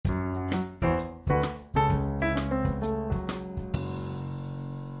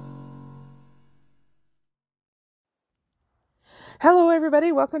Hello,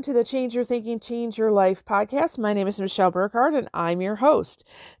 everybody. Welcome to the Change Your Thinking, Change Your Life podcast. My name is Michelle Burkhardt, and I'm your host.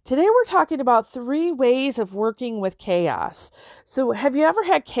 Today, we're talking about 3 ways of working with chaos. So, have you ever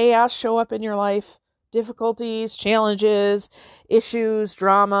had chaos show up in your life? Difficulties, challenges, issues,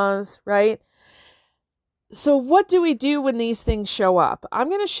 dramas, right? So what do we do when these things show up? I'm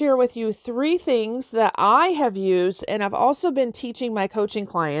going to share with you 3 things that I have used and I've also been teaching my coaching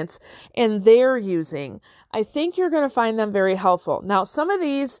clients and they're using. I think you're going to find them very helpful. Now, some of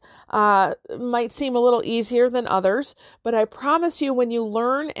these might seem a little easier than others, but I promise you when you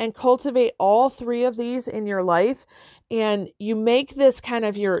learn and cultivate all 3 of these in your life and you make this kind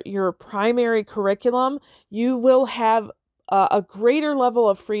of your primary curriculum, you will have a greater level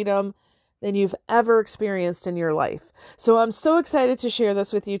of freedom than you've ever experienced in your life. So I'm so excited to share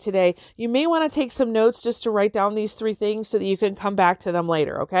this with you today. You may want to take some notes just to write down these 3 things so that you can come back to them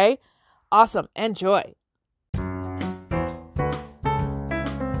later, okay? Awesome. Enjoy.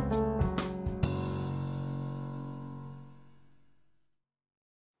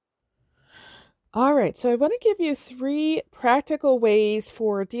 All right, so I want to give you 3 practical ways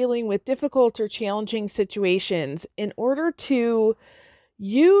for dealing with difficult or challenging situations in order to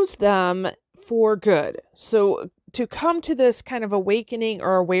use them for good. So to come to this kind of awakening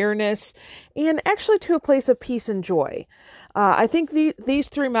or awareness and actually to a place of peace and joy. I think these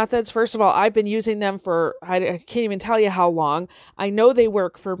 3 methods, first of all, I've been using them for, I can't even tell you how long. I know they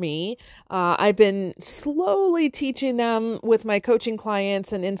work for me. I've been slowly teaching them with my coaching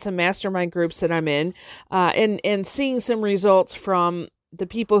clients and in some mastermind groups that I'm in, and seeing some results from the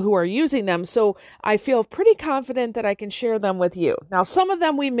people who are using them. So I feel pretty confident that I can share them with you. Now, some of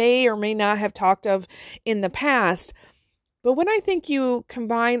them we may or may not have talked of in the past, but when I think you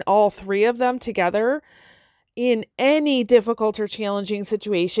combine all 3 of them together in any difficult or challenging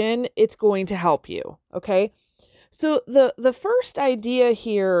situation, it's going to help you. Okay. So the first idea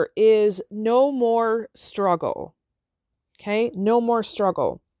here is no more struggle. Okay. No more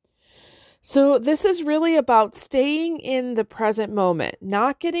struggle. So this is really about staying in the present moment,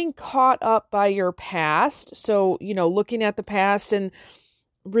 not getting caught up by your past. So, looking at the past and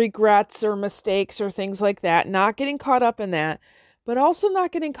regrets or mistakes or things like that, not getting caught up in that, but also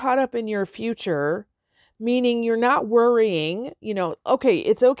not getting caught up in your future, meaning you're not worrying, okay,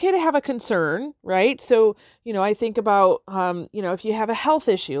 it's okay to have a concern, right? So, I think about, if you have a health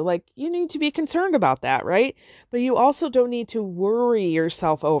issue, like you need to be concerned about that, right? But you also don't need to worry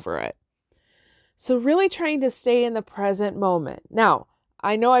yourself over it. So really trying to stay in the present moment. Now,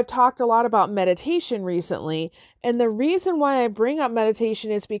 I know I've talked a lot about meditation recently, and the reason why I bring up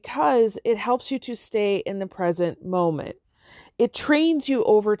meditation is because it helps you to stay in the present moment. It trains you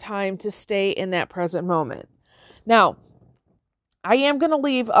over time to stay in that present moment. Now, I am going to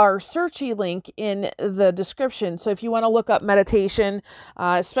leave our Searchy link in the description. So if you want to look up meditation,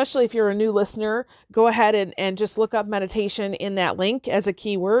 especially if you're a new listener, go ahead and just look up meditation in that link as a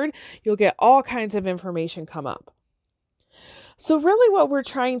keyword. You'll get all kinds of information come up. So really what we're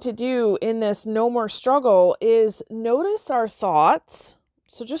trying to do in this no more struggle is notice our thoughts.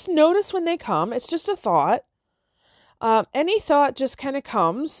 So just notice when they come. It's just a thought. Any thought just kind of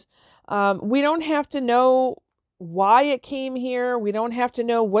comes. We don't have to know why it came here. We don't have to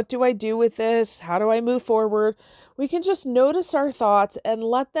know, what do I do with this? How do I move forward? We can just notice our thoughts and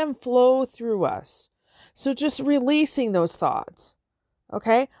let them flow through us. So just releasing those thoughts.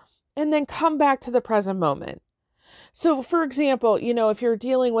 Okay. And then come back to the present moment. So for example, if you're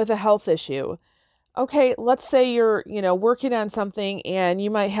dealing with a health issue, okay, let's say you're, working on something and you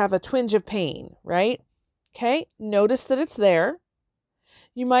might have a twinge of pain, right? Okay. Notice that it's there.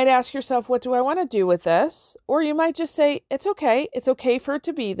 You might ask yourself, what do I want to do with this? Or you might just say, it's okay. It's okay for it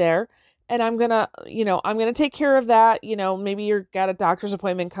to be there. And I'm going to take care of that. Maybe you've got a doctor's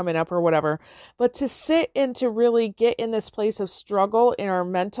appointment coming up or whatever. But to sit and to really get in this place of struggle in our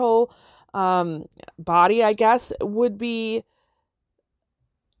mental body, I guess, would be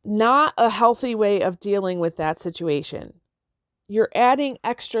not a healthy way of dealing with that situation. You're adding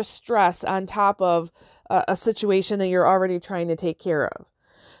extra stress on top of a situation that you're already trying to take care of.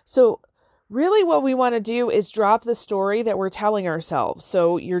 So really what we want to do is drop the story that we're telling ourselves.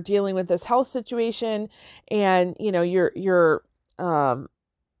 So you're dealing with this health situation and,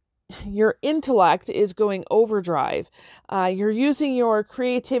 your intellect is going overdrive. You're using your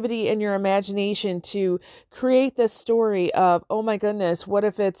creativity and your imagination to create this story of, oh my goodness, what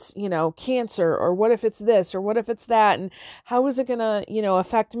if it's, cancer, or what if it's this, or what if it's that, and how is it going to,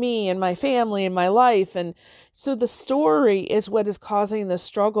 affect me and my family and my life? And so the story is what is causing the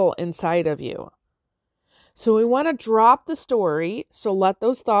struggle inside of you. So we want to drop the story. So let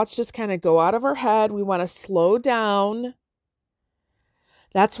those thoughts just kind of go out of our head. We want to slow down.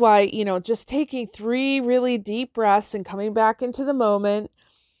 That's why, just taking 3 really deep breaths and coming back into the moment,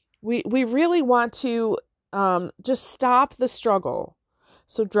 we really want to just stop the struggle.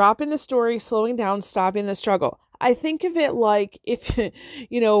 So dropping the story, slowing down, stopping the struggle. I think of it like if,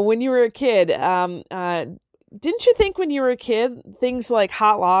 when you were a kid, didn't you think when you were a kid, things like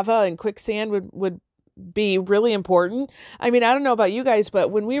hot lava and quicksand would be really important? I mean, I don't know about you guys, but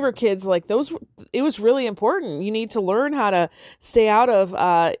when we were kids, like it was really important. You need to learn how to stay out of,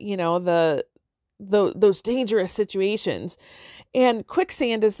 those dangerous situations. And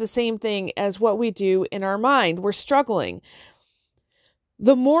quicksand is the same thing as what we do in our mind. We're struggling.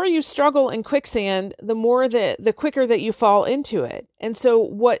 The more you struggle in quicksand, the more the quicker that you fall into it. And so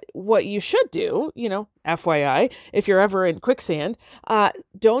what you should do, FYI, if you're ever in quicksand,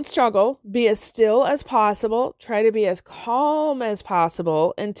 don't struggle, be as still as possible, try to be as calm as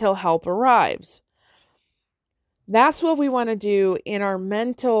possible until help arrives. That's what we want to do in our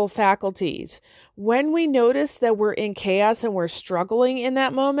mental faculties. When we notice that we're in chaos and we're struggling in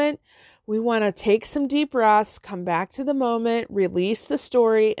that moment, we want to take some deep breaths, come back to the moment, release the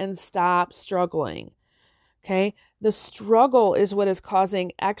story, and stop struggling. Okay? The struggle is what is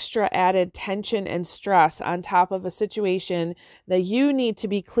causing extra added tension and stress on top of a situation that you need to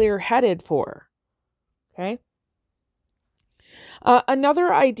be clear-headed for. Okay?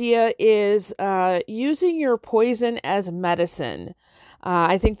 Another idea is using your poison as medicine.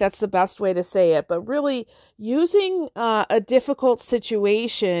 I think that's the best way to say it, but really using a difficult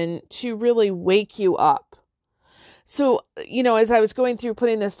situation to really wake you up. So, as I was going through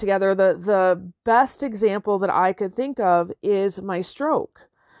putting this together, the best example that I could think of is my stroke.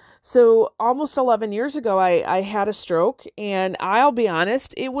 So almost 11 years ago, I had a stroke, and I'll be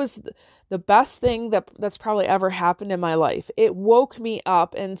honest, it was the best thing that's probably ever happened in my life. It woke me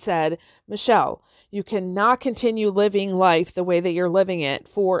up and said, Michelle, you cannot continue living life the way that you're living it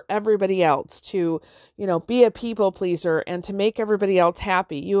for everybody else to, be a people pleaser and to make everybody else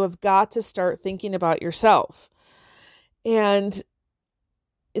happy. You have got to start thinking about yourself. And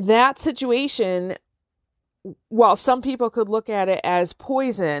that situation, while some people could look at it as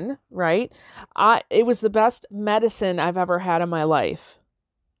poison, right? It was the best medicine I've ever had in my life.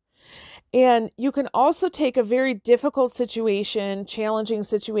 And you can also take a very difficult situation, challenging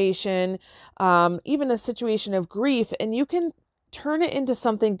situation, even a situation of grief, and you can turn it into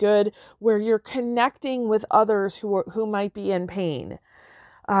something good where you're connecting with others who might be in pain.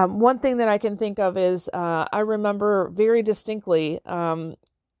 One thing that I can think of is I remember very distinctly, and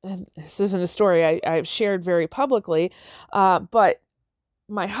this isn't a story I've shared very publicly, but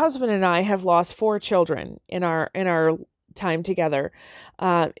my husband and I have lost 4 children in our time together.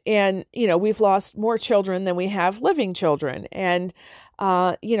 And, we've lost more children than we have living children. And,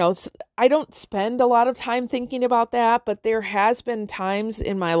 I don't spend a lot of time thinking about that, but there has been times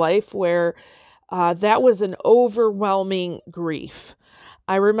in my life where that was an overwhelming grief.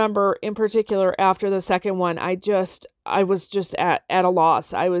 I remember in particular after the second one, I was just at a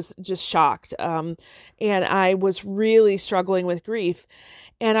loss. I was just shocked. And I was really struggling with grief.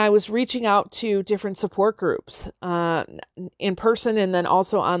 And I was reaching out to different support groups in person and then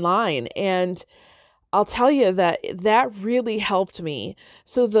also online. And I'll tell you that really helped me.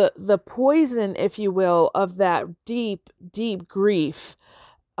 So the poison, if you will, of that deep, deep grief,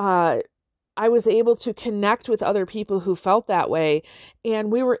 I was able to connect with other people who felt that way.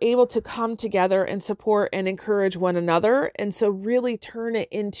 And we were able to come together and support and encourage one another. And so really turn it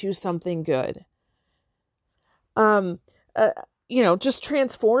into something good. Just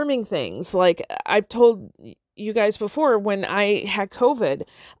transforming things. Like I've told you guys before, when I had COVID,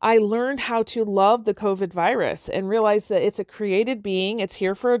 I learned how to love the COVID virus and realize that it's a created being. It's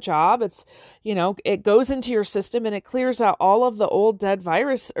here for a job. It's, it goes into your system and it clears out all of the old dead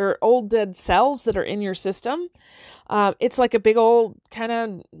virus or old dead cells that are in your system. It's like a big old kind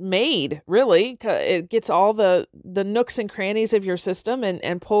of maid, really. It gets all the nooks and crannies of your system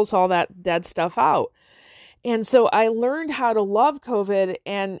and pulls all that dead stuff out. And so I learned how to love COVID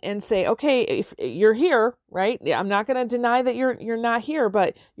and say, okay, if you're here, right? I'm not going to deny that you're not here,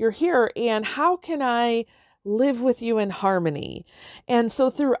 but you're here. And how can I live with you in harmony? And so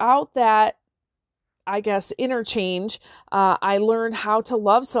throughout that, I guess, interchange, I learned how to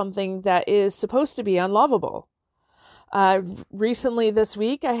love something that is supposed to be unlovable. Recently this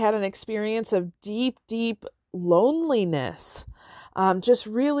week, I had an experience of deep, deep loneliness. Just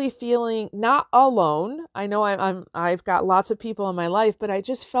really feeling not alone. I know I've got lots of people in my life, but I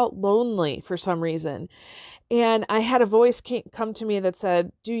just felt lonely for some reason. And I had a voice come to me that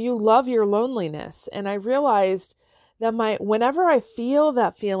said, "Do you love your loneliness?" And I realized whenever I feel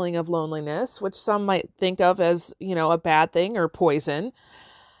that feeling of loneliness, which some might think of as, a bad thing or poison,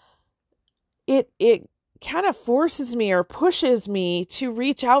 it kind of forces me or pushes me to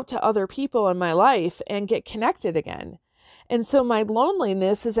reach out to other people in my life and get connected again. And so my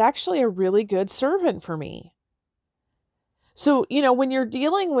loneliness is actually a really good servant for me. So, when you're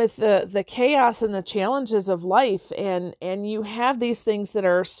dealing with the chaos and the challenges of life and you have these things that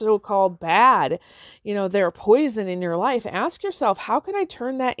are so-called bad, they're poison in your life, ask yourself, how can I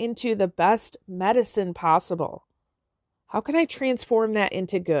turn that into the best medicine possible? How can I transform that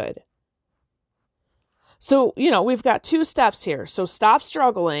into good? So, we've got 2 steps here. So stop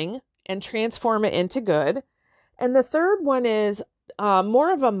struggling and transform it into good. And the third one is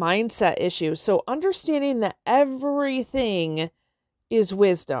more of a mindset issue. So understanding that everything is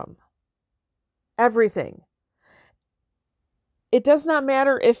wisdom. Everything. It does not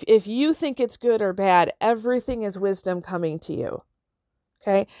matter if you think it's good or bad. Everything is wisdom coming to you.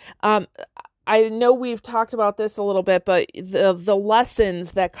 Okay? I know we've talked about this a little bit, but the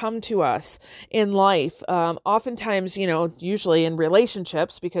lessons that come to us in life, oftentimes, usually in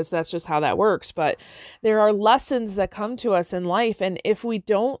relationships, because that's just how that works, but there are lessons that come to us in life, and if we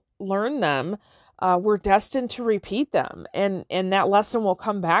don't learn them, we're destined to repeat them, and that lesson will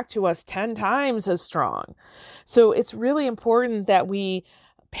come back to us 10 times as strong. So it's really important that we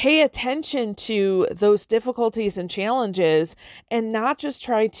pay attention to those difficulties and challenges and not just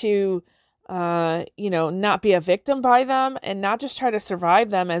try to not be a victim by them and not just try to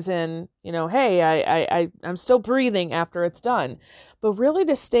survive them as in, hey, I'm still breathing after it's done, but really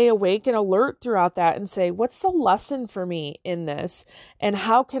to stay awake and alert throughout that and say, what's the lesson for me in this? And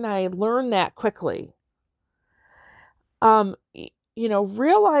how can I learn that quickly? Realizing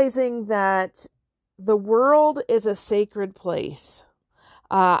that the world is a sacred place.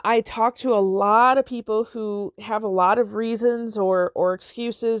 I talk to a lot of people who have a lot of reasons or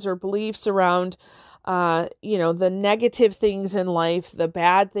excuses or beliefs around, the negative things in life, the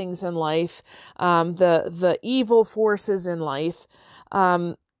bad things in life, the evil forces in life.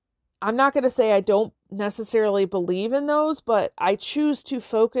 I'm not going to say I don't necessarily believe in those, but I choose to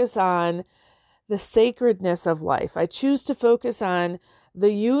focus on the sacredness of life. I choose to focus on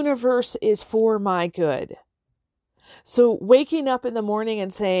the universe is for my good. So waking up in the morning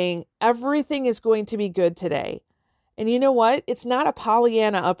and saying, everything is going to be good today. And you know what? It's not a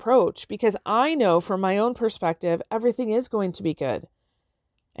Pollyanna approach because I know from my own perspective, everything is going to be good.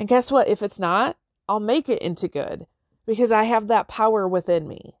 And guess what? If it's not, I'll make it into good because I have that power within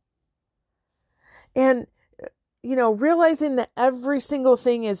me. And, realizing that every single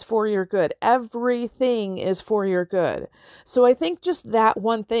thing is for your good. Everything is for your good. So I think just that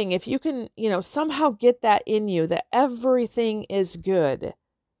one thing, if you can, somehow get that in you, that everything is good,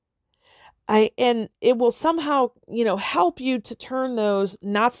 and it will somehow, help you to turn those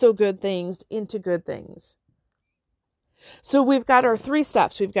not so good things into good things. So we've got our 3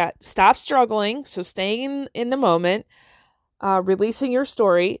 steps. We've got stop struggling. So staying in the moment, releasing your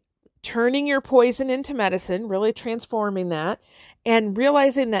story, turning your poison into medicine, really transforming that, and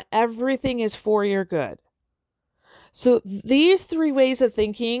realizing that everything is for your good. So these 3 ways of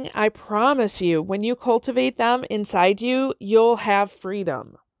thinking, I promise you, when you cultivate them inside you, you'll have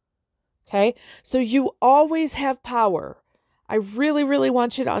freedom. Okay? So you always have power. I really, really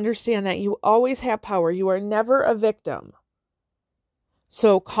want you to understand that you always have power. You are never a victim.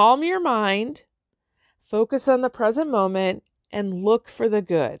 So calm your mind, focus on the present moment, and look for the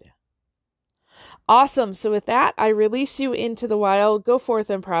good. Awesome. So with that, I release you into the wild. Go forth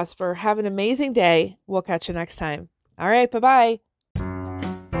and prosper. Have an amazing day. We'll catch you next time. All right. Bye-bye.